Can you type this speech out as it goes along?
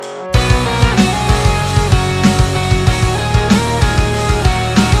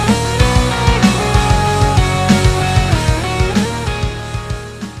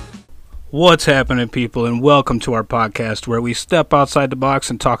What's happening, people, and welcome to our podcast where we step outside the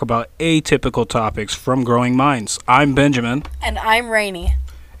box and talk about atypical topics from growing minds. I'm Benjamin. And I'm Rainey.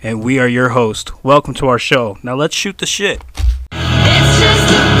 And we are your host. Welcome to our show. Now let's shoot the shit. It's just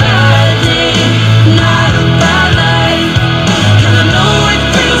a bad day, not a bad life, 'cause I know it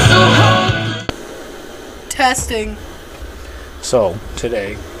feels so hard. Testing. So,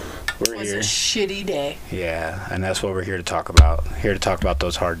 today, we're Was here. a shitty day. Yeah, and that's what we're here to talk about. Here to talk about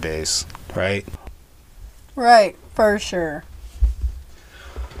those hard days, right? Right, for sure.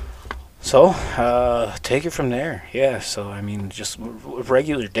 So, take it from there. Yeah, so, I mean, just a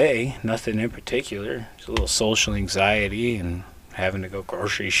regular day, nothing in particular. Just a little social anxiety and having to go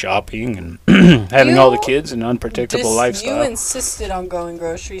grocery shopping and having all the kids and unpredictable lifestyle. You insisted on going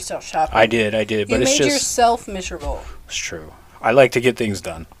grocery shopping. I did, but you it's made just... yourself miserable. It's true. I like to get things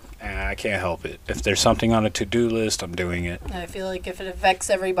done, and I can't help it. If there's something on a to-do list, I'm doing it. I feel like if it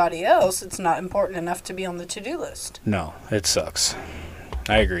affects everybody else, it's not important enough to be on the to-do list. No, it sucks.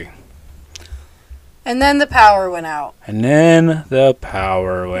 I agree. And then the power went out. And then the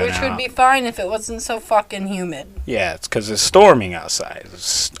power went Which out. would be fine if it wasn't so fucking humid. Yeah, it's because it's storming outside.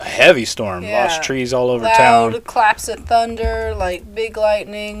 It's a heavy storm. Yeah. Lots of trees all over Loud town. claps of thunder, like big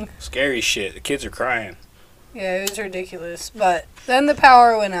lightning. Scary shit. The kids are crying. Yeah, it was ridiculous. But then the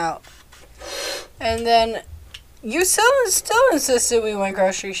power went out. And then you still insisted we went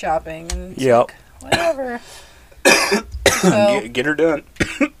grocery shopping. And it's Yep. like, whatever. So Get her done.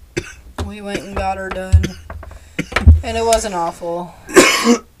 we went and got her done. And it wasn't awful.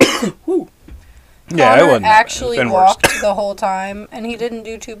 Yeah, it Connor wasn't. actually It's been worse. walked the whole time, and he didn't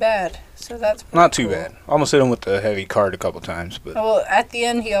do too bad. So that's pretty Not too cool. bad. Almost hit him with the heavy cart a couple times, but Well, at the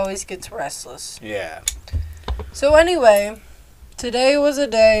end, he always gets restless. yeah. So anyway, today was a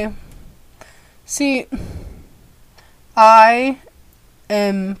day. See, I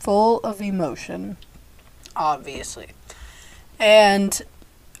am full of emotion, obviously. And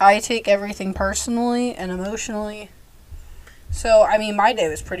I take everything personally and emotionally. So, I mean, my day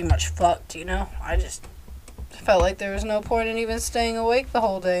was pretty much fucked, you know? I just felt like there was no point in even staying awake the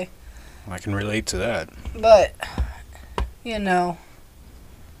whole day. I can relate to that. But, you know,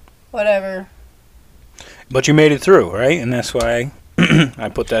 whatever. But you made it through, right? And that's why I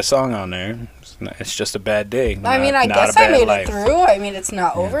put that song on there. It's just a bad day. I mean, I guess I made it through. I mean, it's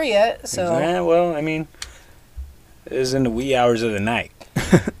not over yet, so... Yeah, well, I mean, it is in the wee hours of the night.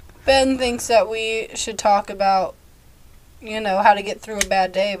 Ben thinks that we should talk about, you know, how to get through a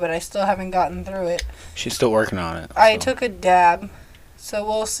bad day, but I still haven't gotten through it. She's still working on it. I so. took a dab, so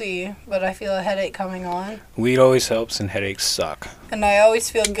we'll see, but I feel a headache coming on. Weed always helps, and headaches suck. And I always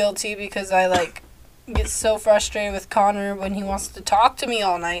feel guilty because I, get so frustrated with Connor when he wants to talk to me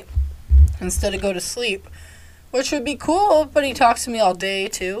all night instead of go to sleep, which would be cool, but he talks to me all day,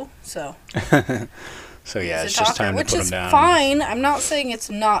 too, so... So yeah, He's it's a just talker, time to which put him is down. fine. I'm not saying it's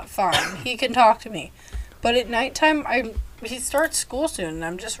not fine. He can talk to me, but at nighttime, he starts school soon, and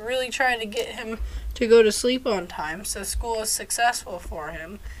I'm just really trying to get him to go to sleep on time, so school is successful for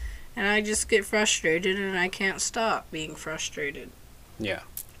him. And I just get frustrated, and I can't stop being frustrated. Yeah.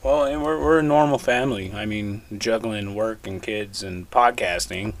 Well, and we're a normal family. I mean, juggling work and kids and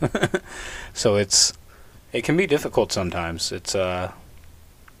podcasting, so it can be difficult sometimes. It's I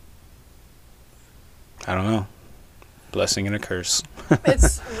don't know. Blessing and a curse.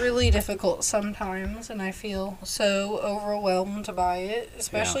 It's really difficult sometimes, and I feel so overwhelmed by it,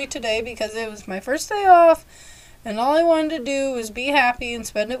 especially today because it was my first day off, and all I wanted to do was be happy and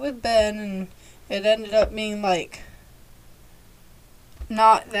spend it with Ben, and it ended up being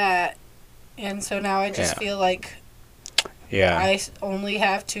not that, and so now I just feel like I only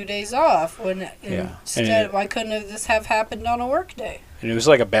have 2 days off when instead why couldn't this have happened on a work day? And it was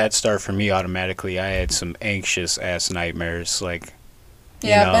like a bad start for me automatically. I had some anxious ass nightmares.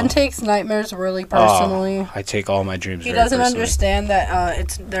 Ben takes nightmares really personally. I take all my dreams He very doesn't personally. understand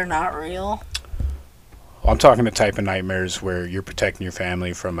that they're not real. I'm talking the type of nightmares where you're protecting your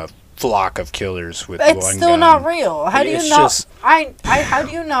family from a flock of killers with It's one still gun. not real. How do you It's not? just- How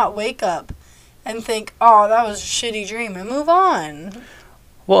do you not wake up and think, "Oh, that was a shitty dream," and move on?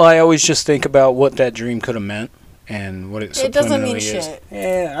 Well, I always just think about what that dream could have meant and what it subliminally It doesn't mean is. shit.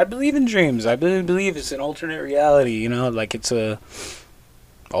 Yeah, I believe in dreams. I believe it's an alternate reality. You know, like it's a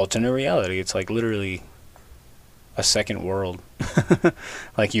alternate reality. It's like literally a second world.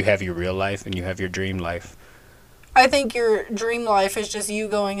 Like you have your real life and you have your dream life. I think your dream life is just you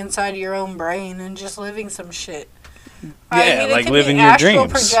going inside your own brain and just living some shit. Yeah, it like can living be your astral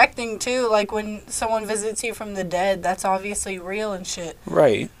dreams. projecting too, like when someone visits you from the dead. That's obviously real and shit.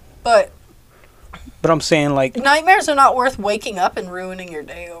 Right. But I'm saying, like, nightmares are not worth waking up and ruining your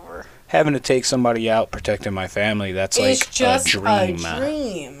day over. having to take somebody out, protecting my family, that's like It's just a dream. a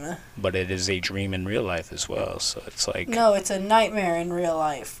dream. But it is a dream in real life as well. So it's like, No, it's a nightmare in real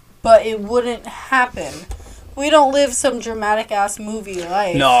life. But it wouldn't happen. We don't live some dramatic ass movie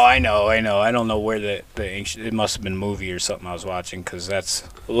life. no, I know. I don't know where the ancient, it must have been a movie or something I was watching, because that's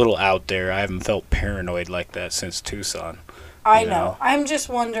a little out there. I haven't felt paranoid like that since Tucson. I you know. know. I'm just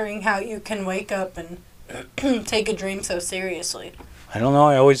wondering how you can wake up and take a dream so seriously. I don't know.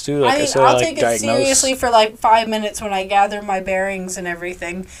 I always do. Like I said, I'll I like take it diagnose. seriously for like 5 minutes when I gather my bearings and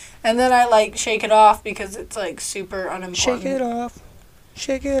everything. And then I like shake it off because it's like super unimportant. Shake it off.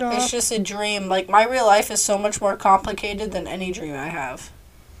 Shake it off. It's just a dream. Like, my real life is so much more complicated than any dream I have.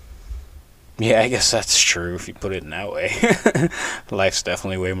 Yeah, I guess that's true if you put it in that way. Life's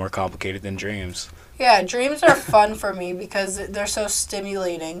definitely way more complicated than dreams. Yeah, dreams are fun for me because they're so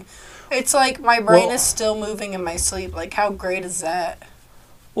stimulating. It's like my brain Well- is still moving in my sleep. Like, how great is that?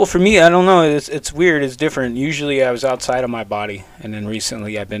 Well, for me, I don't know. It's weird. It's different. Usually I was outside of my body, and then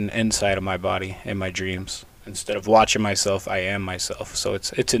recently I've been inside of my body in my dreams. Instead of watching myself, I am myself. So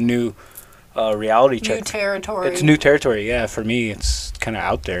it's a new reality check. New territory. It's new territory, yeah. For me, it's kind of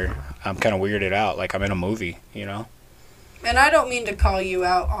out there. I'm kind of weirded out, like I'm in a movie, you know? And I don't mean to call you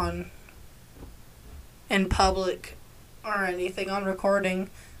out in public or anything on recording.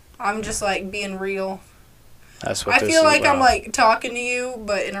 I'm just like being real. That's what I this feel is like I'm about. like talking to you,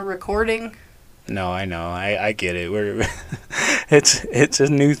 but in a recording. No, I know. I get it. We're it's a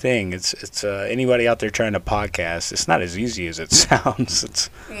new thing. It's anybody out there trying to podcast. It's not as easy as it sounds. It's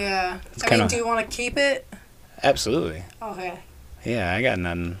Yeah. It's I mean, kinda- do you want to keep it? absolutely. Okay. Yeah, I got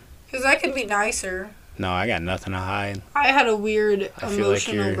nothing. Because I could be nicer. No, I got nothing to hide. I had a weird I feel like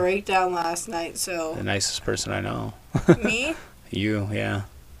emotional you're- breakdown last night, so. The nicest person I know. Me? You, yeah.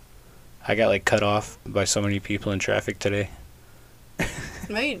 I got like cut off by so many people in traffic today.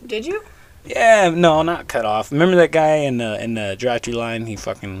 Wait, did you? Yeah, no, not cut off. Remember that guy in the drive-thru line? He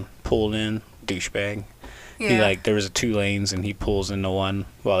fucking pulled in, douchebag. Yeah. He like there was 2 lanes and he pulls into one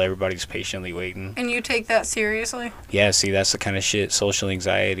while everybody's patiently waiting. And you take that seriously? Yeah, see, that's the kind of shit. Social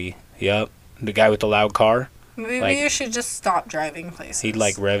anxiety. Yup. The guy with the loud car. Maybe Like- you should just stop driving places. He'd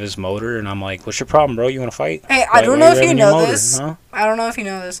like rev his motor, and I'm like, "What's your problem, bro? You want to fight?" Hey, I Why- don't why know if you revving your know motor, this. huh? I don't know if you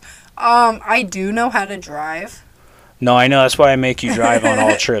know this. I do know how to drive. No, I know. That's why I make you drive on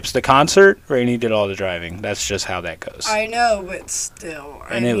all trips. The concert, Rainey did all the driving. That's just how that goes. I know, but still.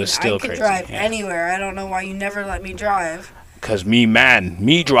 And it was still I could crazy, drive yeah. anywhere. I don't know why you never let me drive. Cause me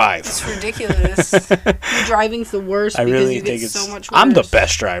drive. It's ridiculous. Your driving's the worst I because really you think get it's. so much worse. I'm the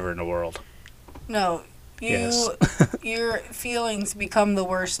best driver in the world. No. Yes. Your feelings become the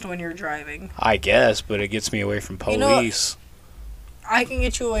worst when you're driving. I guess, but it gets me away from You know what? police. I can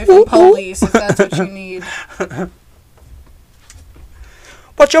get you away from police if that's what you need.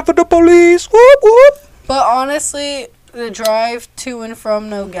 Watch out for the police! Whoop whoop! But honestly, the drive to and from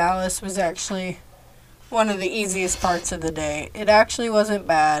Nogales was actually one of the easiest parts of the day. It actually wasn't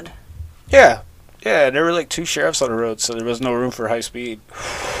bad. Yeah, there were like 2 sheriffs on the road, so there was no room for high speed.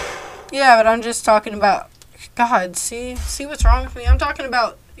 Yeah, but I'm just talking about, God, see what's wrong with me? I'm talking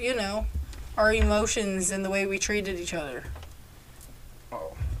about, our emotions and the way we treated each other.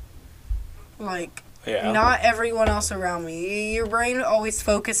 Oh. Like, Yeah. not everyone else around me. Your brain always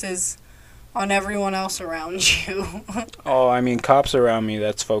focuses on everyone else around you. Oh, I mean, cops around me,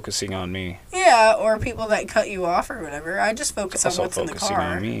 that's focusing on me. Yeah, or people that cut you off or whatever. I just focus on Also what's in the focusing car.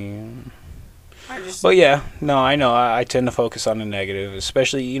 on me. I just But yeah, no, I know. I tend to focus on the negative,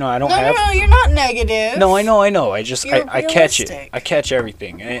 especially, I don't have... No, you're not negative. No, I know. I just, You're I catch it. realistic. I catch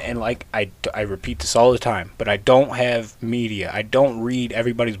everything. And like, I repeat this all the time, but I don't have media. I don't read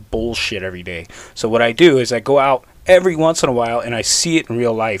everybody's bullshit every day. So what I do is I go out every once in a while and I see it in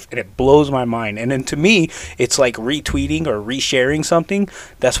real life and it blows my mind. And then to me, it's like retweeting or resharing something.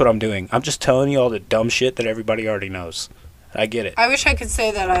 That's what I'm doing. I'm just telling you all the dumb shit that everybody already knows. I get it. I wish I could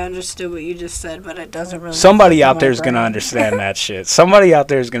say that I understood what you just said, but it doesn't really. Somebody click in out my there is going to brain. understand that shit. Somebody out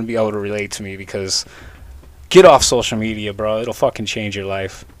there is going to be able to relate to me because get off social media, bro. It'll fucking change your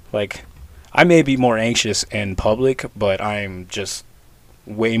life. Like, I may be more anxious in public, but I'm just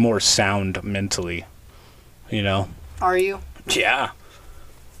way more sound mentally. Are you? Yeah.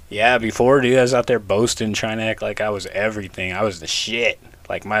 Yeah, before, dude, I was out there boasting, trying to act like I was everything. I was the shit.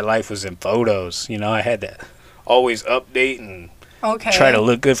 Like, my life was in photos. I had to always update and Okay. try to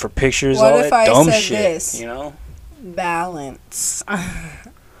look good for pictures, What all if that I dumb said shit. this? Balance.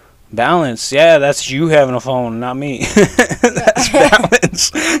 Balance. Yeah, that's you having a phone, not me. That's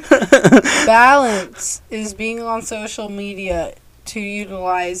balance. Balance is being on social media to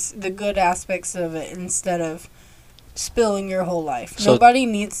utilize the good aspects of it instead of spilling your whole life. So- Nobody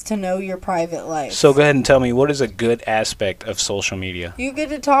needs to know your private life. So go ahead and tell me, what is a good aspect of social media? You get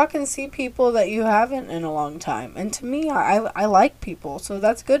to talk and see people that you haven't in a long time. And to me, I like people, so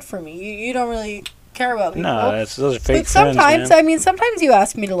that's good for me. You don't really care about people. No, those are fake but sometimes, friends, man. sometimes you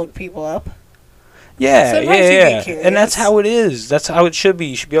ask me to look people up. Yeah, sometimes you get yeah. And that's curious. how it is. That's how it should be.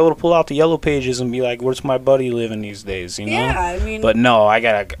 You should be able to pull out the yellow pages and be like, where's my buddy living these days, you know? Yeah, I mean... But no, I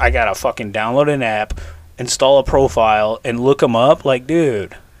gotta fucking download an app, install a profile, and look them up. Like,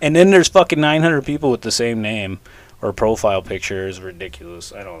 dude. And then there's fucking 900 people with the same name or profile picture. Is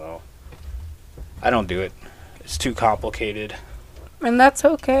ridiculous. I don't know. I don't do it. It's too complicated. And that's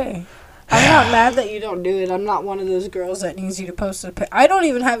okay. I'm not mad that you don't do it. I'm not one of those girls that needs you to post a I don't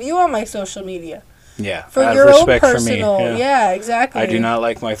even have you on my social media. Yeah, For out your of own respect personal... for me. Yeah, exactly. I do not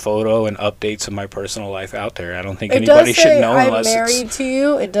like my photo and updates of my personal life out there. I don't think It anybody does should say know I'm unless it's... married to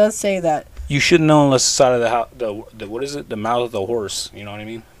you. It does say that. You shouldn't know unless it's out of the what is it? The mouth of the horse. You know what I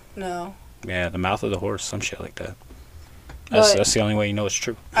mean? No. Yeah, the mouth of the horse. Some shit like that. But- That's the only way you know it's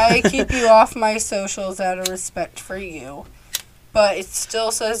true. I keep you off my socials out of respect for you. But it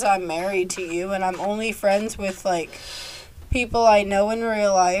still says I'm married to you, and I'm only friends with, like, people I know in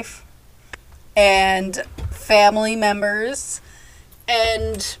real life, and family members,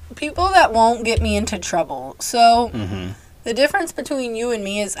 and people that won't get me into trouble. So, Mm-hmm. the difference between you and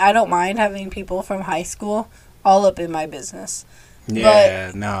me is I don't mind having people from high school all up in my business.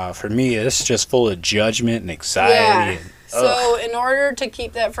 Yeah, nah. For me, it's just full of judgment and anxiety. Yeah. And, So, in order to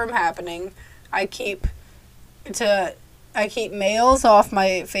keep that from happening, I keep males off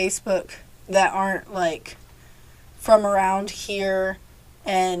my Facebook that aren't like from around here,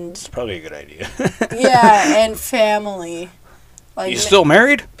 and it's probably a good idea. yeah, and family. Like You still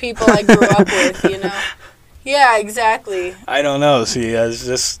married? people I grew up with, you know. Yeah, exactly. I don't know. See,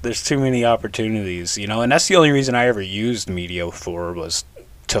 there's too many opportunities, you know, and that's the only reason I ever used media for was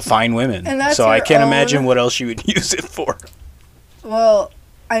to find women. And that's so I your can't own- imagine what else you would use it for. Well,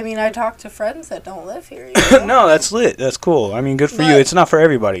 I mean, I talk to friends that don't live here. You know? No, that's lit. That's cool. I mean, good for you. But- It's not for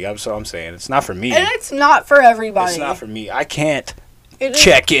everybody. That's what I'm saying. It's not for me. And it's not for everybody. It's not for me. I can't It is-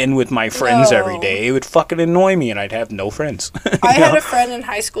 check in with my friends every No. day. It would fucking annoy me, and I'd have no friends. I You had know? a friend in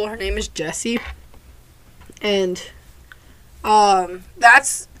high school. Her name is Jessie, and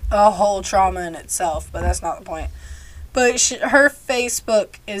that's a whole trauma in itself. But that's not the point. But her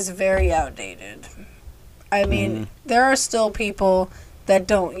Facebook is very outdated. I mean, there are still people that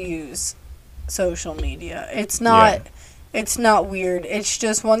don't use social media. It's not. It's not weird. It's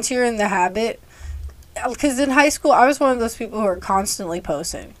just once you're in the habit. Because in high school, I was one of those people who are constantly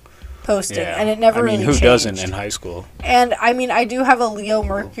posting, and it never really who changed. doesn't in high school? And I mean, I do have a Leo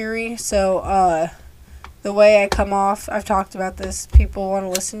Mercury, so the way I come off, I've talked about this. People want to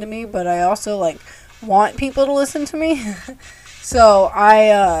listen to me, but I also like want people to listen to me. So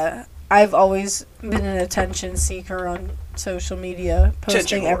I've always been an attention seeker on social media,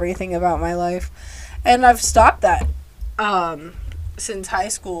 posting whore. everything about my life, and I've stopped that since high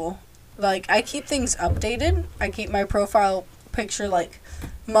school. Like, I keep things updated. I keep my profile picture, like,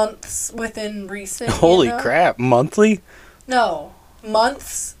 months within recent. Holy you know? crap! Monthly? No,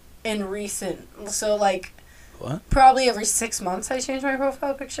 months in recent. So, like, What? probably every 6 months I change my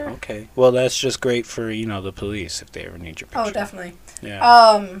profile picture. Okay. Well, that's just great for the police if they ever need your picture. Oh, definitely.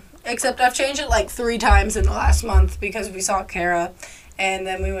 Yeah. Except I've changed it, like, 3 times in the last month because we saw Kara, and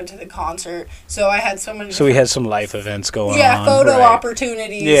then we went to the concert. So I had so many... So we had some life events going on. Yeah, photo right.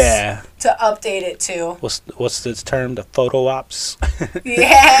 opportunities Yeah. to update it to. What's this term? The photo ops.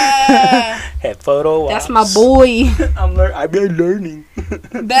 Yeah! Had photo ops. That's my boy. I've been learning.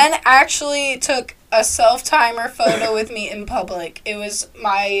 Ben actually took a self-timer photo with me in public. It was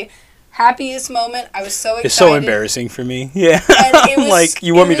my happiest moment. I was so excited. It's so embarrassing for me. Yeah. And it was, like,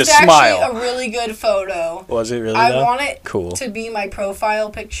 you want me to It was smile. actually a really good photo. Was it really, I though? want it Cool. to be my profile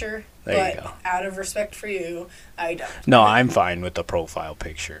picture, There you but go. out of respect for you, I don't. No, I'm fine with the profile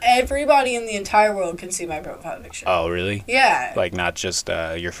picture. Everybody in the entire world can see my profile picture. Oh, really? Yeah. Like, not just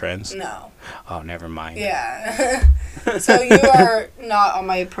your friends? No. Oh, never mind. Yeah. So you are not on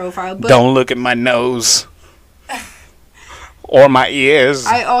my profile, but Don't look at my nose. Or my ears.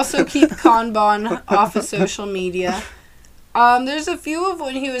 I also keep Kanban off of social media. There's a few of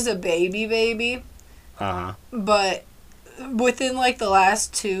when he was a baby, Uh-huh. but within like the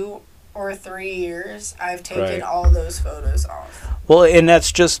last 2 or 3 years, I've taken Right. all those photos off. Well, and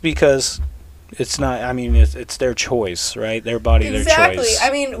that's just because it's not, I mean, it's their choice, right? Their body, Exactly. their choice. I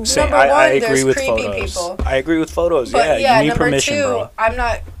mean, Say, number I one, agree there's with creepy photos. people. I agree with photos, But yeah. You need number permission, 2, bro. I'm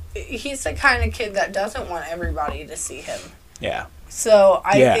not. He's the kind of kid that doesn't want everybody to see him. Yeah. So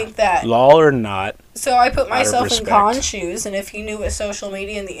I Yeah. think that. Law or not. So I put Out of myself in respect. Khan's shoes, and if he knew what social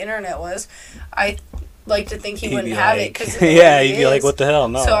media and the internet was, I like to think he He'd wouldn't be have it like- because yeah, he'd be like, "What the hell?"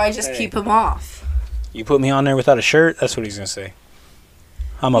 No. So I just Hey. keep him off. You put me on there without a shirt? That's what he's gonna say.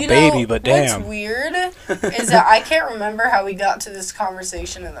 I'm a You baby, know, but damn. What's weird is that I can't remember how we got to this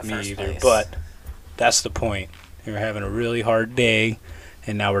conversation in the Me first either. place. But that's the point. You're having a really hard day,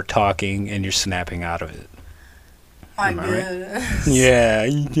 and now we're talking, and you're snapping out of it. my am I right? goodness. Yeah,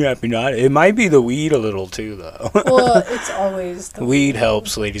 you happy not? It might be the weed a little too, though. Well, it's always the Weed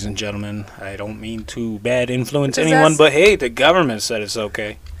helps, ladies and gentlemen. I don't mean to bad influence Because anyone, that's- but hey, the government said it's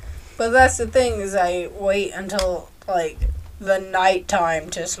okay. But that's the thing is I wait until like the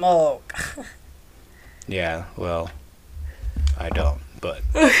nighttime to smoke. Yeah, well, I don't, but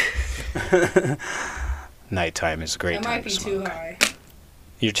nighttime is a great It time might be to too smoke. high.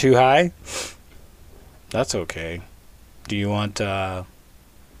 You're too high? That's okay. Do you want, I'm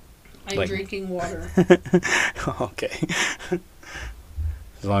Like- drinking water. okay.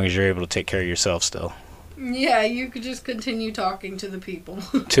 As long as you're able to take care of yourself still. Yeah, you could just continue talking to the people.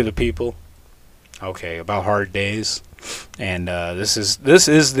 To the people. Okay, about hard days. And this is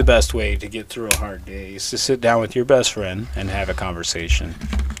the best way to get through a hard day is to sit down with your best friend and have a conversation.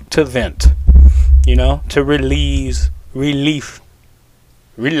 To vent. You know? To relieve. Relief.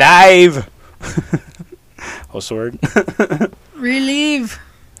 Relive. What's the word? Relieve.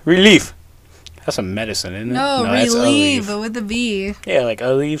 Relief. That's a medicine, isn't it? No, that's relieve Aleve. with a V. Yeah, like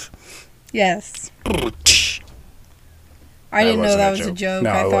Aleve. Yes. I didn't know wasn't that was a joke. No,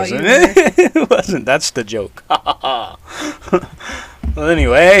 I it thought wasn't. you were. It wasn't. That's the joke. Well,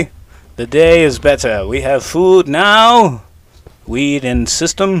 anyway, the day is better. We have food now. Weed in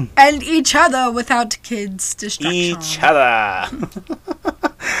system. And each other without kids' distraction. Each other.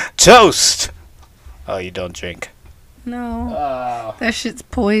 Toast. Oh, you don't drink. No. Oh. That shit's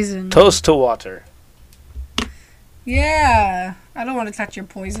poison. Toast to water. Yeah. I don't want to touch your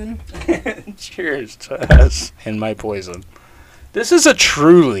poison. Cheers to us and my poison. This is a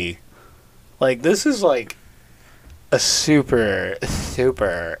truly, this is like a super,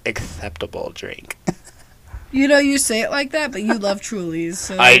 super acceptable drink. You know, you say it like that, but you love Trulies.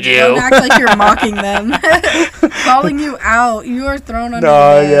 So I do. Don't act like you're mocking them. Calling you out. You are thrown under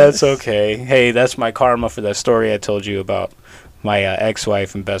No, the yeah, bus. it's okay. Hey, that's my karma for that story I told you about my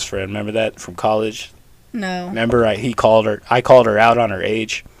ex-wife and best friend. Remember that from college? No. Remember I called her out on her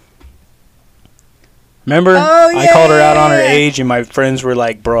age. Remember? Oh, I called her out on her yeah. age, and my friends were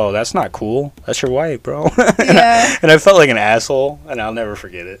like, "Bro, that's not cool. That's your wife, bro." Yeah. And I felt like an asshole, and I'll never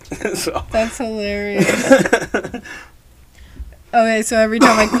forget it. So. That's hilarious. Okay, so every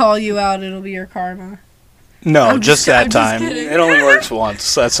time I call you out, it'll be your karma. No, I'm just I'm that just time. kidding. It only works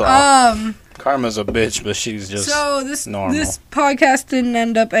once. That's all. Um. Karma's a bitch, but she's just So this normal. this podcast didn't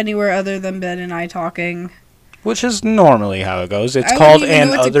end up anywhere other than Ben and I talking. which is normally how it goes. It's I called wouldn't even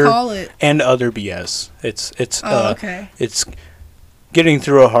know what to call it. and other BS. It's Oh, okay. it's getting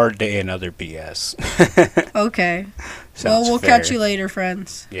through a hard day and other BS. Okay. Well, Sounds we'll fair. catch you later,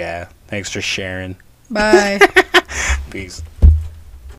 friends. Yeah. Thanks for sharing. Bye. Peace.